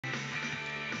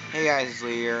Hey guys, it's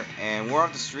Lee here, and we're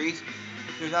off the street.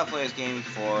 We've not played this game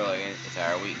for like an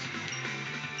entire week.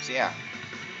 So yeah,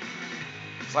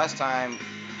 this last time,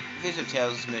 we finished up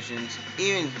Tails' missions,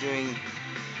 even doing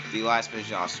the last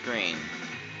mission off screen.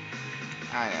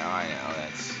 I know,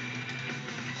 that's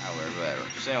whatever.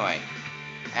 So anyway,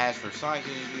 as for Sonic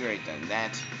missions, we already done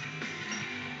that.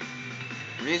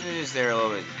 For these missions, they're a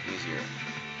little bit easier.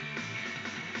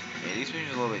 Yeah, these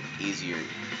missions are a little bit easier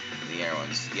than the other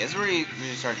ones. Yeah, this really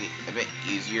start to get a bit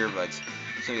easier, but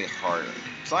it's gonna get harder.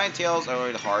 Sonic and Tails are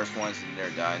really the hardest ones, and they're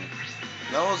done.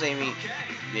 Knuckles, Amy,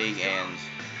 Big, and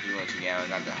you went together,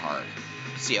 not that hard.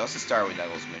 So yeah, let's just start with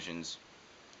Knuckles missions.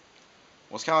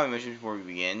 Let's count my missions before we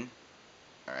begin.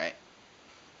 Alright.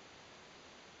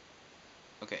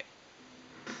 Okay.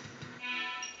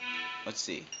 Let's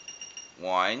see.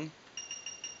 1,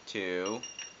 2,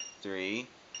 3,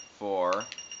 4,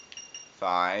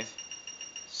 5,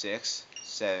 6,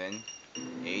 7,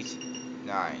 8,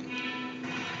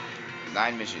 9.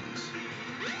 9 missions.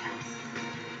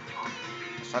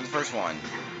 Let's find the first one.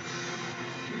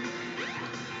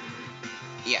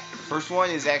 Yeah, the first one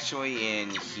is actually in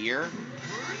here.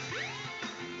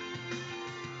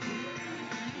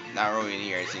 Not really in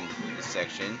here, it's in this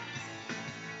section.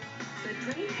 The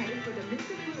train headed for the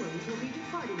Mystic Ruins will be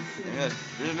departing soon.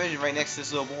 There's a mission right next to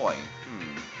this little boy.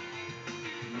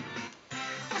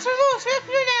 What's up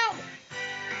here now?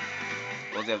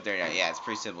 What's up there now? Yeah, it's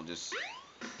pretty simple. Just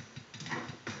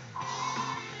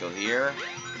go here.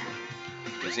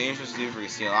 Do the same you're supposed to do for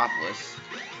Castillopolis.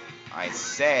 I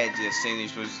said do the same thing you're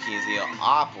supposed to do for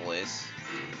Castillopolis.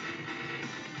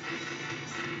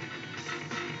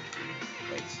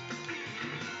 Wait.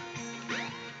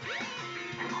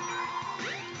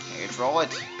 Can't control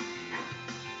it.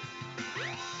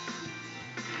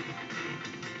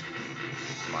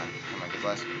 Come on, get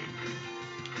less.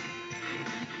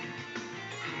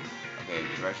 Okay,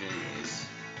 direction is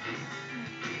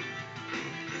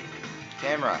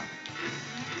camera.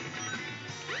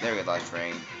 There we go, last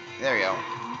frame. There we go.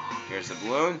 Here's the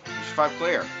balloon. Mission 5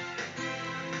 clear.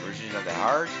 Version's not that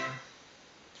hard.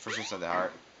 First one's not that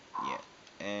hard. Yeah.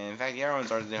 And in fact, the other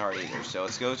ones aren't that hard either. So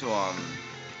let's go to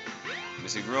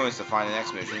Mystic Ruins to find the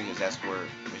next mission, because that's where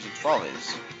mission 12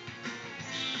 is.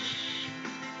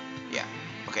 Yeah.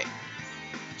 Okay.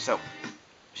 So,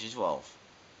 mission 12.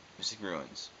 Mystic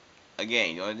Ruins.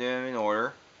 Again, you don't do them in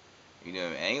order. You can do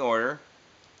them in any order.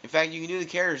 In fact, you can do the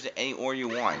characters in any order you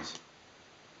want.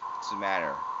 Doesn't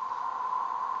matter.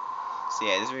 So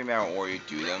yeah, it doesn't really matter what order you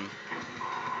do them.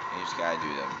 You just gotta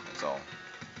do them. That's all.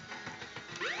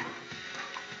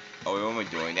 Oh, what am I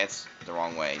doing? That's the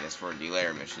wrong way. That's for the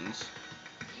later missions.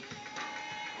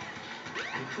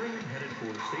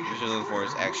 Mission looking for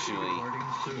is actually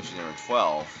mission number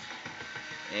 12.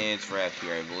 And it's right up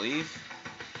here, I believe.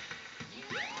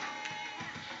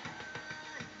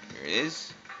 Here it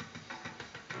is.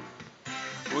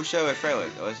 We'll show my friend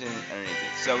with. Oh, it's underneath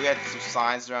it. So we got some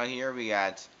signs around here. We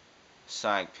got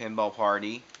Sonic Pinball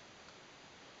Party.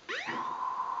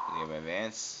 Game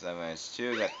Advance,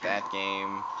 7-2, got that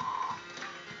game.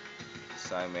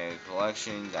 Sonic Mega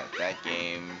Collection, got that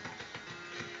game.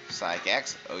 Sonic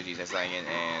X, oh geez, that's not again,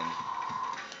 and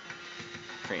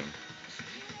Cream.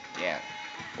 Yeah.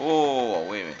 Oh,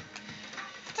 wait a minute.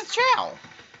 That's a chow!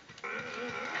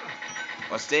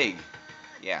 What's Dig?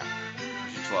 Yeah.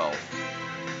 Mission 12.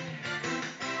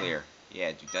 Clear. Yeah,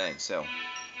 you've done it. So,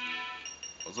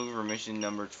 let's look for mission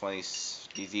number 20.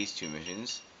 These two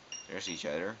missions. There's each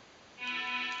other.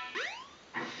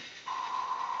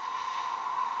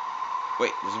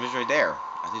 Wait, there's a mission right there.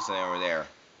 I think something over there.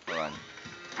 Hold on.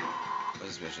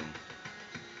 What's this mission?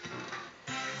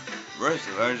 Rush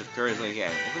the learns of courage like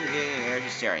again. Look at the area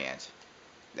she's staring at.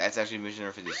 That's actually mission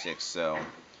number 56, so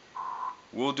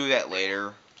we'll do that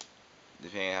later,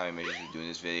 depending on how many missions we do in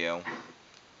this video.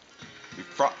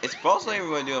 It's possibly we're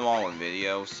going to do them all in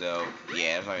video, so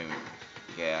yeah, it's not even,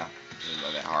 yeah, it's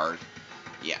not that hard.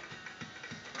 Yeah.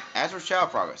 As for child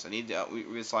progress, I need to,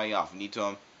 we're sliding off. We need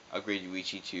to upgrade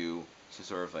Yuichi to some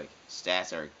sort of like stats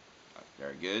that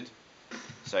are good.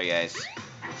 Sorry guys,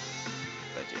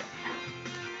 but yeah,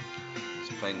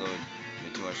 just playing a little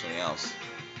bit too much something else.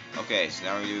 Okay, so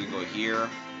now we're going to go here.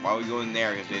 While we go in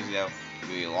there, because basically that will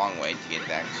be a long way to get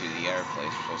back to the other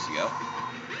place we're supposed to go.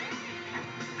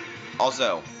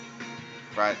 Also,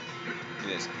 right,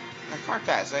 look at this. My card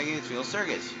pass, so I can get field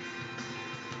circuits.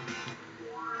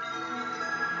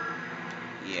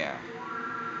 Yeah.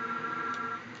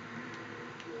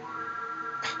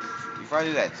 Before I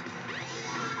do that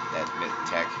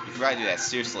tech, before I do that,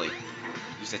 seriously,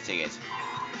 use that ticket.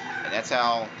 And that's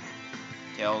how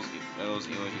Tails, those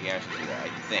English garrisons do that, I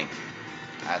think.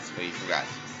 That's what you forgot.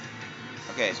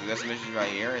 Okay, so we got some missions right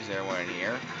here. Is there one in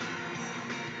here?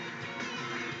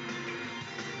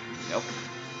 Nope.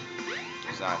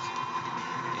 There's not.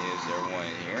 Is there one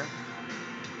in here?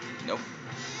 Nope.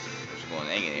 There's one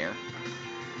egg in here.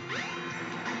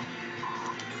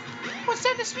 What's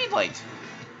that? The speed light?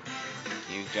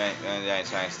 You giant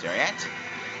science stare at?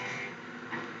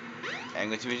 And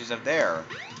we got two missions up there.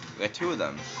 We got two of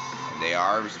them. And they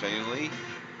are, respectively,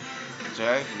 5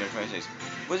 and number 26.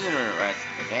 What's in the right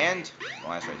hand?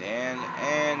 Last right hand.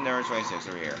 And number 26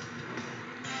 over here.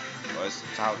 What's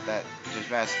how that just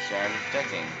best strategy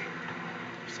protecting?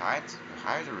 Besides, the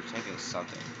hives are protecting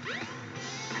something.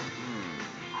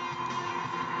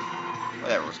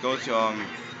 Whatever, let's go to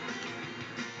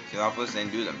Heliopolis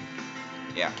and do them.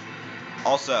 Yeah.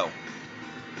 Also,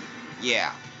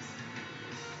 yeah.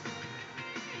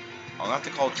 I'll have to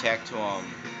call Tech to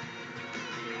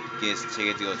get his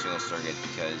ticket to go to the circuit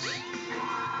because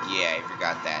yeah, I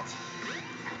forgot that.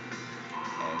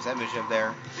 And is that mission up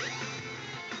there?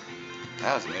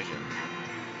 That was a mission.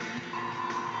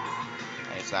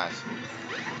 It's not.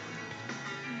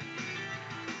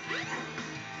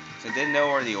 So I didn't know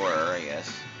where the order, I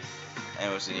guess.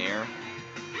 And what's in here?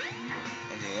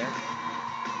 Anything there?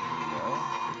 No.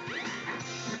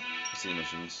 Let's see the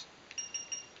missions.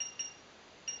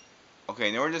 Okay,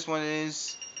 I know where this one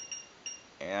is.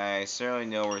 And I certainly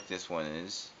know where this one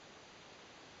is.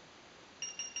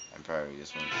 I'm probably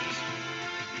this one is.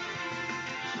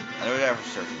 I know that for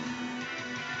certain.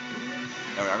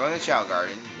 No, we're not going to the Chow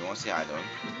Garden. You want to see hi to him?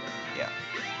 Yeah.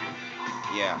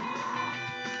 Yeah.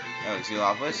 No,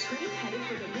 Steelopolis.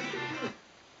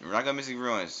 We're not going to Mystic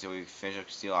Ruins until we finish up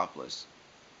Steelopolis.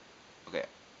 Okay.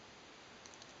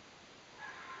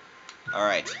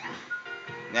 Alright.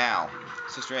 Now,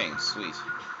 6 rings. Sweet.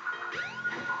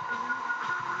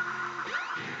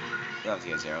 Don't have to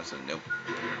get 0, so nope.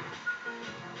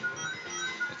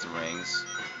 Get some rings.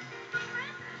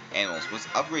 Animals. Let's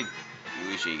upgrade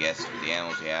Yuichi, I guess, with the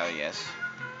animals we have, yes.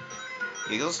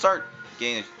 Okay, let's start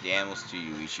getting the animals to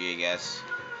Yuichi, I guess.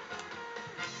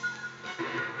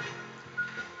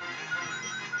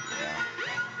 Yeah.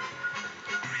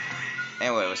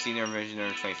 Anyway, let's see revision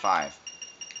number 25.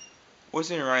 What's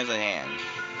in Ryan's hand?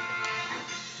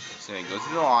 So we go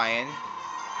to the lion.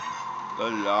 The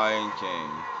Lion King.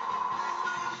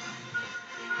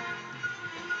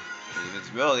 The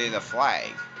invincibility of the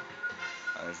flag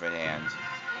on his right hand.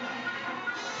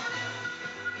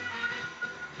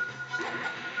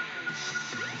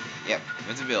 Yep,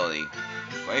 invincibility.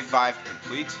 25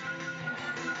 complete.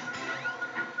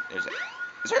 Is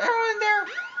there everyone in there?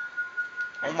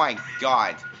 Oh my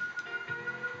god.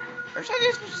 Every time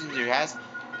there has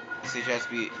to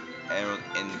be emerald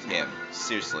in him.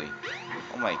 Seriously.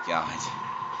 Oh my god.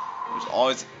 There's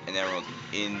always an emerald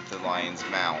in the lion's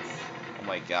mouth. Oh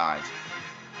my god.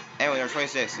 Anyway, number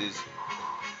 26 is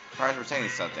Pirates protecting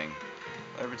something.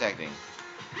 What are they protecting?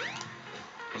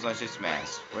 What's on ship's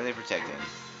mast? What are they protecting?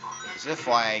 Is it a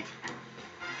flag?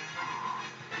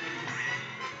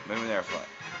 Maybe they're a flag.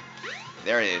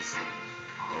 There it is.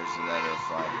 There's another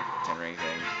flag. 10 ring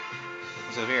thing.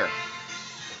 What's up here?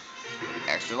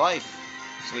 Extra life.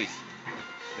 Sweet.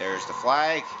 There's the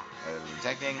flag. What are they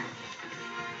protecting?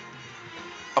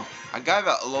 Oh, I got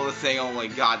about low the thing. Oh my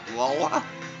god, low.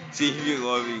 See if you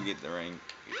low, you get the ring.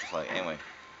 Get the flag. Anyway.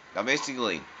 Now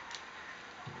basically,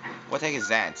 what the heck is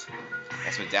that?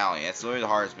 That's Medallion. That's literally the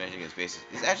hardest mission.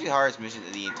 It's actually the hardest mission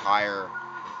in the entire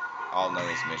all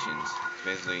Nuggets missions.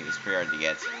 Basically, it's pretty hard to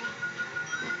get.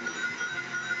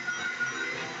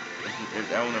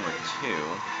 There's element number 2,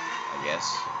 I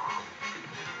guess.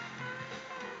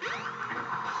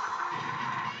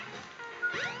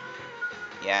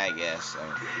 Yeah, I guess.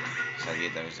 So I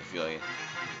get them as a feel it.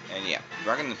 And yeah,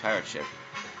 rocking the pirate ship.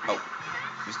 Oh,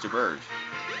 Mr. Bird.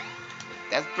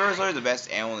 That bird's literally the best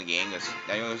animal in the game. That's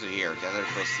not even goes to here. That's what they're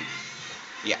supposed to.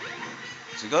 Yeah.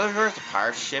 So go to the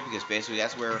pirate ship because basically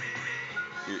that's where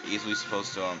you're easily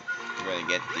supposed to really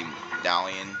get the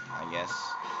medallion, I guess.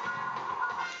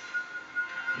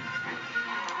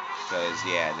 Because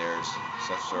yeah, there's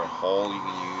some sort of hole you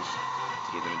can use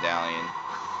to get the medallion.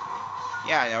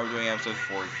 Yeah, now we're doing episode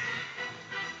 4.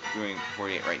 Doing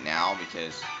 48 right now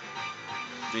because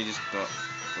we just don't.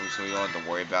 So we don't have to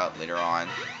worry about later on.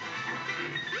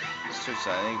 Search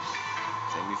something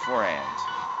beforehand.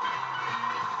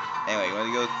 Anyway, you want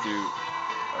to go through.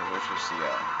 Where we're supposed to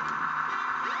go.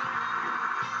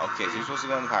 Okay, so you're supposed to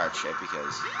go on the pirate ship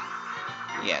because.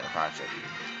 Yeah, the pirate ship.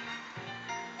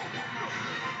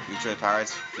 You destroy the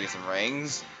pirates, get some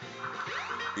rings.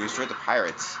 You destroy the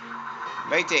pirates.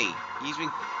 Matey, he's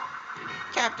been.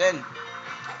 Captain!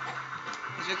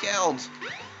 He's been killed!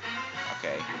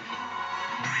 Okay.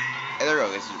 Hey, there we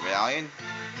go. This is Medallion.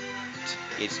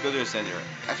 Yeah, just go to the center.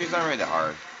 Actually, it's not really that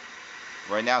hard.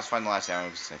 Right now, it's find the last ammo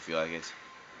because I feel like it.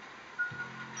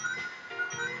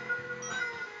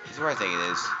 Is it where I think it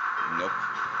is? Nope.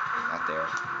 Not there.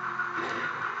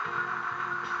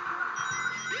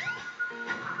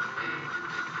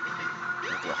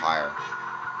 Let's go higher.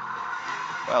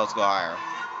 Well, let's go higher.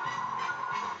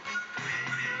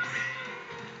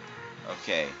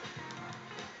 Okay.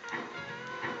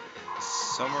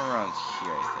 Somewhere around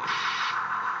here, I think.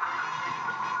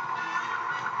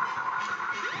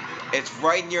 It's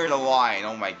right near the line.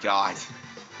 Oh my god.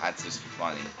 That's just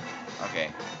funny.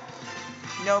 Okay.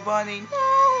 Nobody,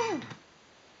 no!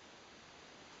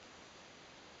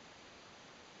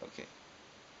 Okay.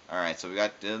 Alright, so we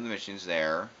got the missions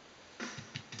there.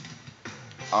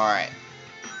 Alright.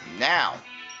 Now,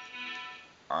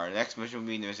 our next mission will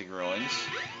be the Mystic Ruins.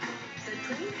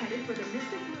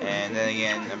 And then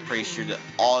again, I'm pretty sure that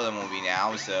all of them will be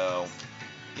now, so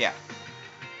yeah.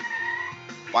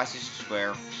 Bye, Sister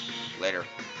Square. Later.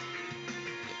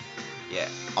 Yeah.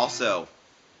 Also,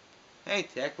 hey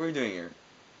Tech, what are you doing here?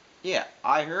 Yeah,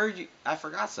 I heard you. I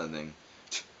forgot something.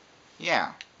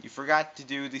 Yeah, you forgot to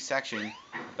do the section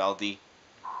about the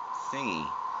thingy.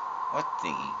 What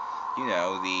thingy? You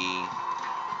know, the...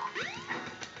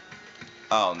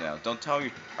 Oh no, don't tell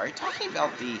me. Are you talking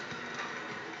about the...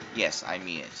 Yes, I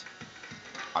mean it.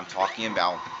 I'm talking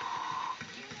about...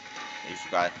 You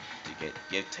forgot to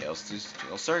give Tails to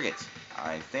Dual Circuit.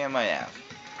 I think I might have.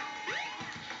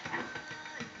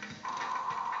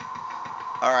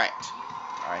 Alright.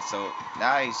 Alright, so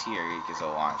now he's here. He gets a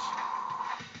launch.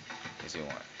 Guess he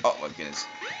won. Oh my goodness.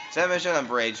 7 mission on the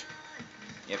bridge.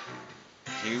 Yep.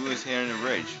 He was here on the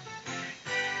bridge.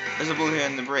 There's a blue here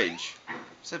on the bridge.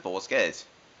 Simple, let's get it.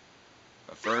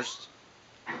 But first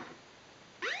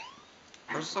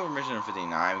let's look for mission number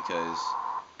 59 because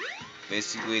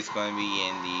basically it's going to be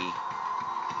in the...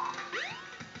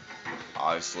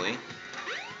 Obviously.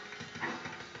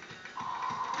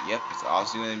 Yep, it's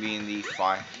obviously going to be in the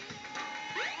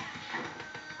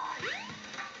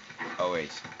Oh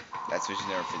wait, that's mission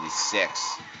number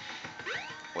 56.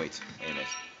 Wait a minute.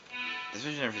 That's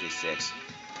mission number 56.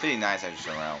 59 is actually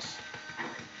somewhere else.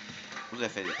 What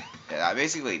was that 50? Yeah,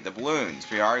 basically, the balloons.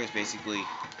 Pretty hard is basically...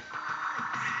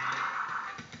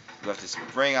 You have to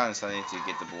spring on something to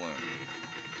get the balloon.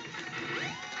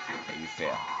 Okay, you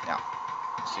fail. Now,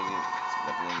 see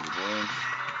the balloon.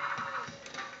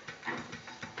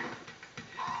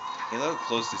 Hey, look how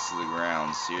close this to the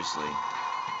ground, seriously.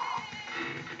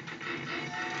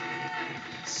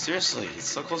 Seriously, it's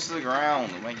so close to the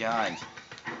ground, oh my god.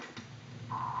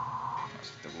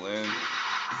 Let's get the balloon.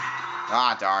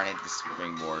 Ah, darn it, the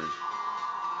springboard.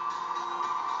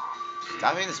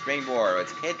 Stop hitting the springboard,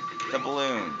 let's hit the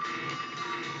balloon.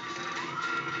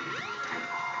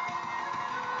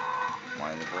 Come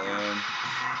on, the balloon.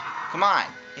 Come on,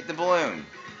 hit the balloon.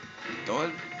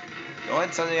 Don't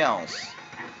hit something else.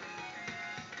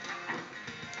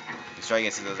 Let's try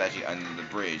against those actually under the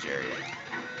bridge area.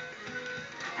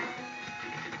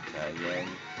 Again.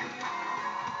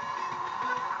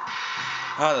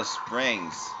 Oh, the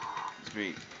springs. It's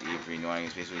pretty annoying.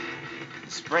 It's basically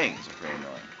the springs are pretty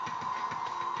annoying.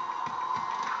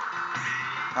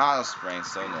 Ah, the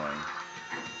springs, so annoying.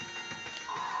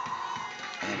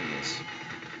 There it is.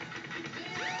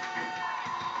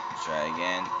 Let's try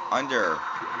again. Under.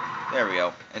 There we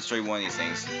go. Let's try one of these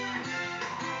things.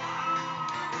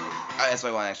 Oh, that's why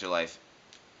I want extra life.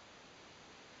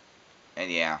 And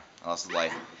yeah, I lost a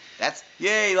life. That's...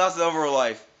 Yay, lost an overworld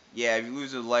life. Yeah, if you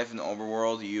lose a life in the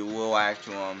overworld, you will have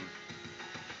to,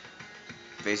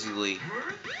 basically...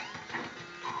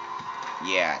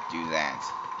 Yeah, do that.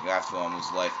 You have to,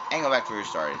 lose a life and go back to where you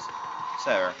started.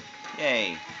 So,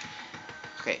 yay.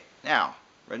 Okay, now,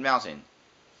 Red Mountain.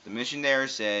 The mission there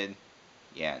said...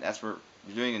 Yeah, that's where...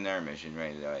 We're doing another mission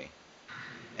right away.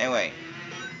 Anyway,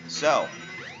 so...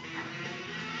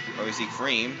 Where we see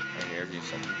Cream, right here, do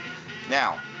something.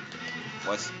 Now,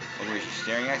 what are you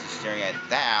staring at? You're staring at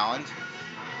down.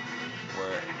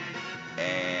 Where,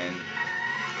 and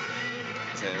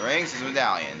to the rings is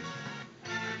Medallion.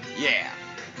 Yeah,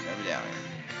 Medallion.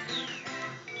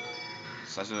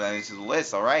 So that's what that is to the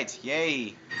list. All right,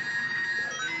 yay.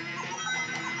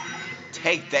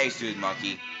 Take that, stupid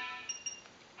monkey.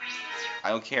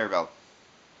 I don't care about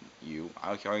you.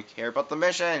 I don't care about the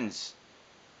missions.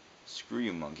 Screw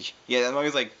you, monkey. Yeah, that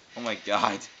monkey's like, oh my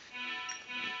god.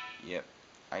 Yep,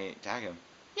 I attack him.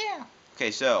 Yeah. Okay,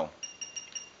 so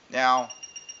now,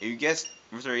 if you guess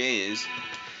where 38 is,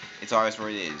 it's obvious where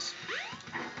it is.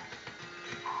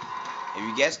 If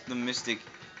you guess the mystic,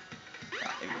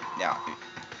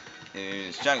 in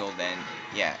this jungle, then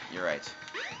yeah, you're right.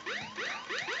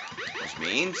 Which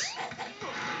means,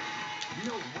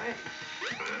 No way.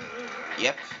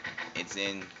 yep, it's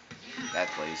in that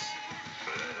place.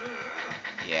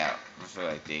 Yeah, I feel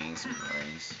like digging some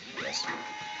rings. Yes.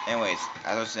 Anyways,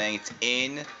 as I was saying, it's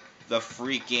in the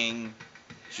freaking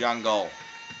jungle.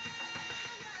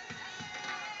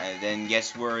 And then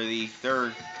guess where the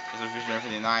third mission number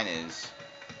 59 is?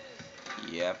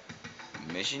 Yep.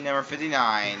 Mission number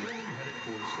 59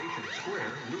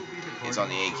 is on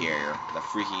the A carrier. The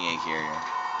freaking A carrier.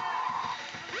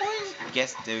 I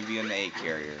guess they would be on the A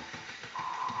carrier.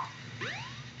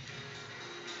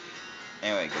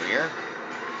 Anyway, go here.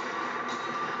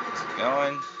 Keep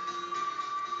going.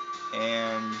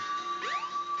 And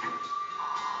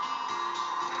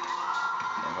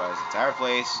then close the entire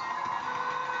place.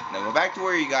 Now go back to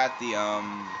where you got the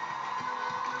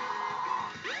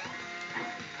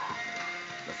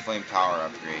flame power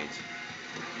upgrades.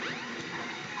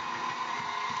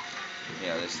 You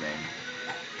know, this thing.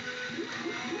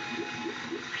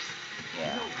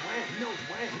 Yeah. No way, no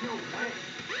way, no way.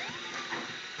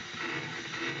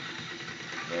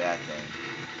 Yeah, that thing.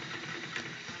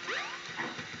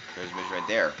 There's a mission right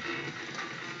there.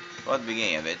 Well, at the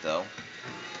beginning of it, though.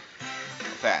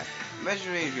 Fast.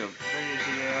 Measure field.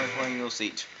 You'll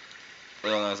see.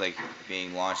 Little known as like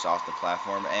being launched off the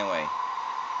platform. But anyway,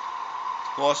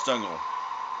 Lost Jungle.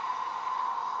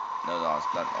 No, not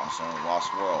Lost Jungle.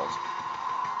 Lost World.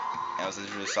 And it was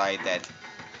the side that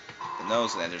the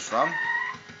nose enters from.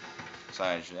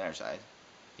 Side enters from the other side.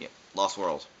 Yeah, Lost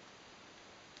World.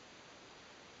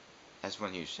 That's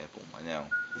one huge symbol. I know.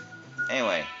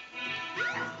 Anyway,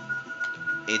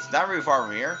 it's not really far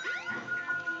from here.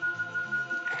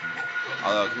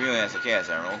 Although Chameleon has a Chaos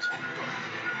Emerald.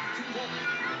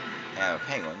 And a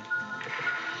penguin.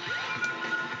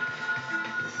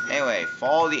 Anyway,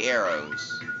 follow the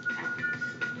arrows.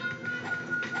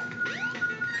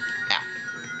 Ow.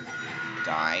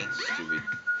 Die, stupid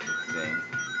thing.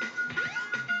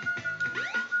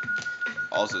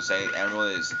 Also, second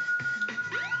emerald is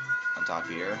on top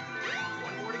here.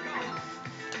 One more to go.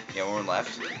 Yeah, one more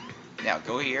left. Now,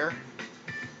 go here.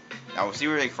 Now, we'll see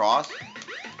where they cross.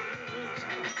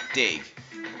 Dig.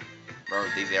 Where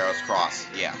these arrows cross.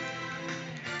 Yeah.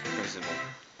 Pretty simple.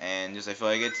 And just I feel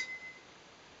like it.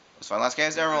 Let's find last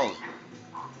Chaos Emerald.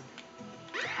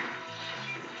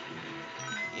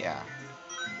 Yeah.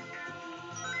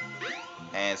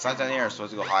 And it's not down here, it's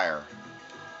supposed to go higher.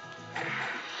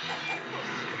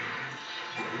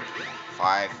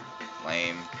 5.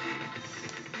 Lame.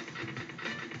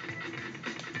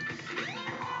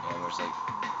 Oh, where's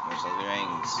the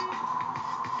rings?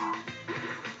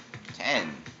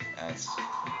 10. That's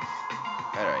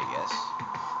better, I guess.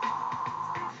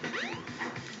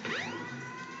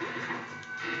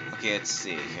 Okay, let's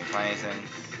see. Can we find anything?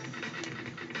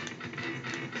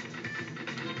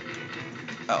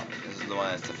 Oh, this is the one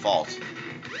that's default.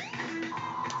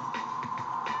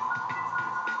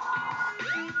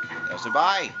 No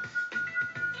survive.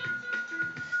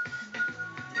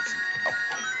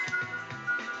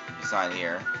 It's not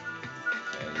here.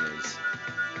 Okay, it is.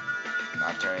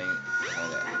 Not turning.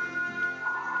 Okay.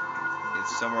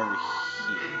 It's somewhere over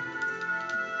here.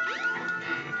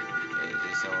 Okay,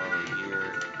 it's somewhere over here.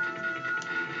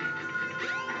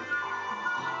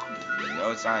 No,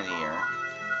 it's not in here.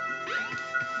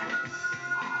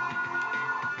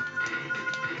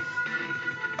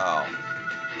 Oh.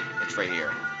 It's right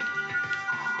here.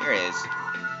 Here it is.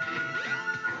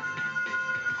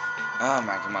 Oh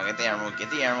my, come on, get the emerald, get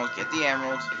the emerald, get the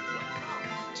emerald.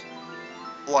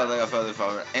 Oh, I like a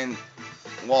feather, and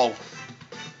whoa,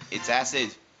 it's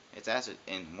acid, it's acid,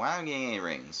 and why am I getting any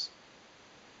rings?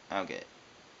 I don't get it.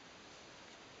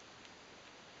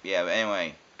 Yeah, but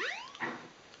anyway,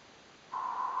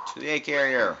 to the A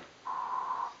carrier.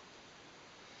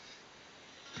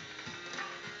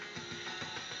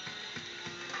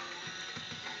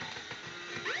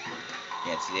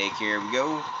 Yeah, to the A carrier we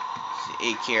go. To the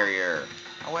A carrier.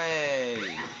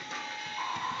 Away.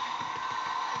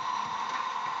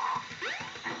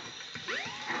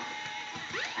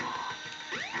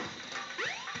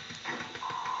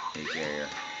 A carrier.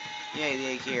 Yay, the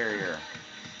A carrier.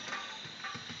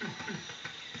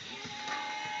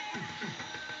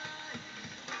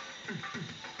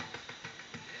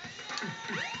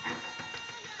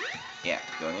 Yeah,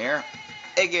 go in here.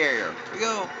 A carrier. We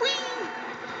go. Whee!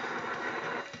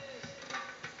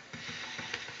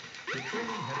 The train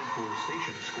headed for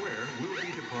Station Square will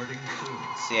be departing soon.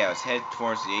 So yeah, let's head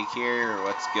towards the A carrier.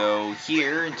 Let's go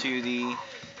here into the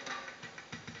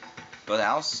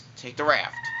boathouse. Take the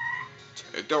raft.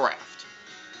 Take the raft.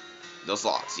 those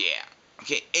logs, yeah.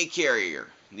 Okay, egg carrier.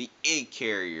 The egg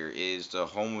carrier is the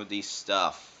home of the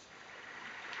stuff.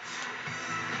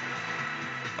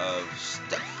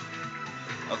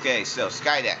 Okay, so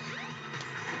Skydeck.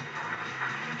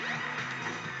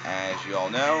 As you all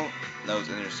know, those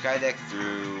enter Skydeck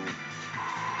through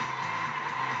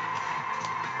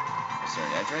a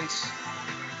certain entrance.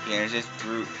 He enters it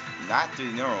through, not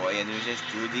through the normal way, he enters it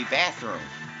through the bathroom.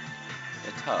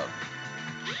 The tub.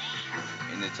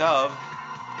 In the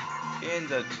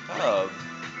tub,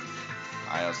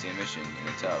 I don't see a mission in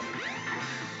the tub.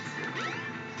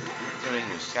 There's a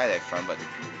Skydeck from, but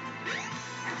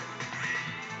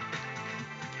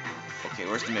okay,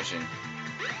 where's the mission?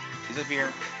 Is it up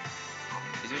here?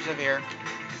 Is it up here?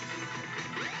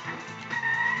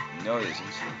 No, it isn't.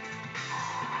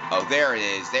 Oh, there it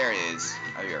is. There it is.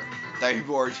 Up here. Diving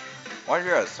board. Why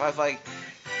are so I like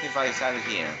inside the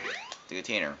container. The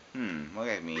container. What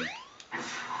does that mean?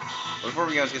 Before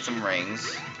we go, let's get some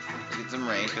rings. Let's get some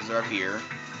rings because they're up here.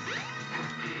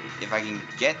 If I can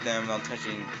get them without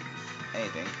touching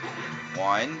anything.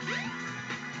 1,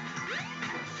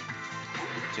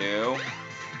 2,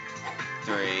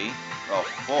 3, well,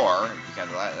 4, if you count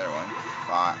the other one.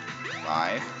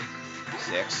 5,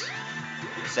 6,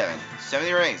 7.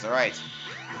 70 rings, alright.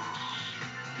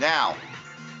 Now,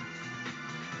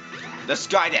 the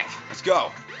Skydeck. Let's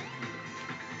go.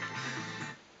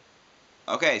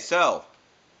 Okay, so,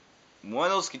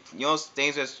 one of those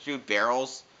things that shoot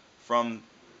barrels from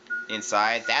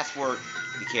inside, that's where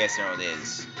the Chaos Emerald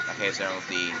is. Not Chaos Emerald,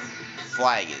 the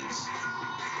flag is.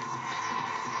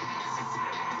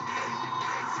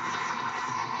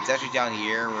 It's actually down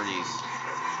here where these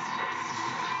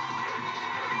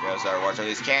barrels are. Watch out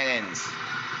these cannons.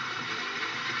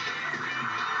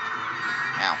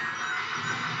 Ow.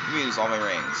 Let me use all my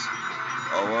rings.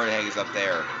 Oh, where the heck is up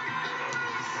there?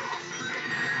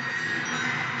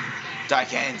 Die,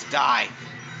 cannons, die!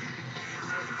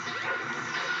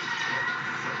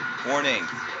 Warning,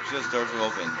 shield doors will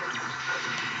open.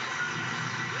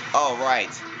 Oh,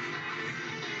 right.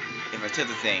 If I tilt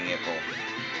the thing, it will...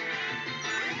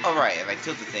 Oh, right, if I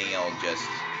tilt the thing, it'll just...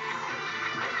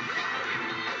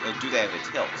 It'll do that if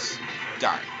it tilts.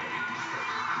 Darn.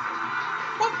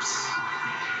 Whoops!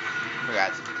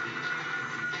 Forgot.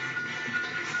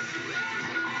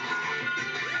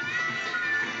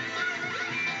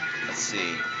 Let's see.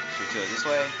 Should we tilt it this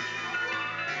way?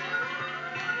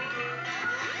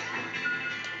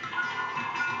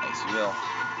 Yes, we will.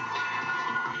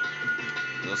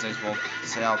 Those things won't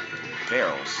send out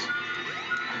barrels.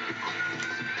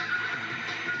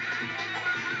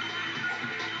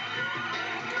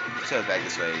 Let's tilt it back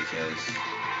this way because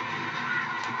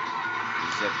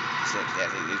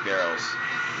these barrels.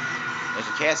 There's a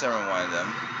Chaos Emerald in one of them.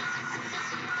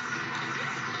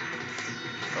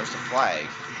 Where's the flag?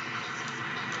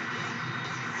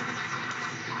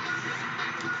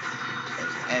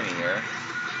 There's an enemy here.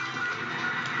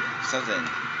 Something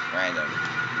random.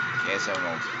 Chaos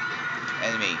Emerald.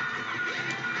 Enemy.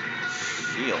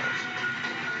 Shield.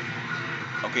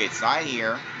 Okay, it's not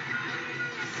here.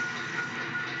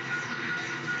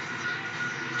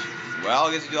 Well,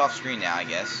 I guess we do off screen now, I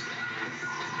guess.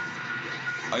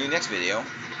 Oh, your next video.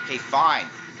 Okay, fine.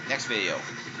 Next video.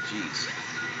 Jeez.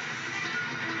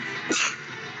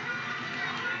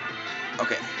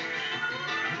 Okay.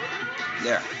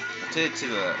 There. I'll take it to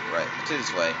the right. I'll take it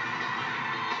this way.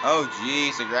 Oh,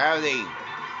 jeez, the gravity.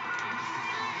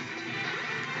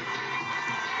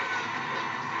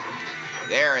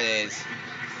 There it is.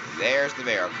 There's the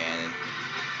barrel cannon.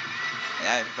 And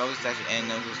that folks actually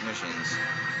end those missions.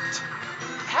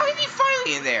 How did he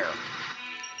finally in there?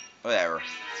 Whatever.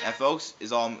 That, folks,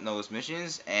 is all those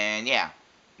missions. And yeah,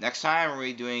 next time we'll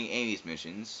be doing Amy's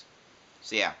missions.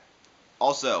 So yeah.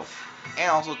 Also,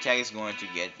 Tag is going to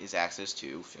get his access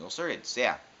to Single Circuit. So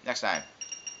yeah, next time.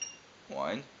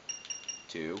 1,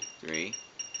 2, 3,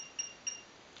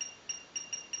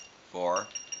 4,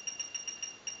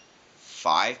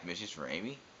 5 missions for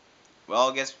Amy. Well,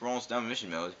 I guess we're almost done with mission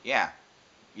mode. Yeah.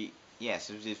 Yeah,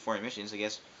 since we did 40 missions, I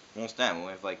guess we're almost done. We'll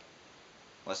have like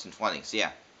less than 20. So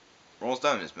yeah, we're almost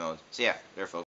done with this mode. So yeah, there, folks.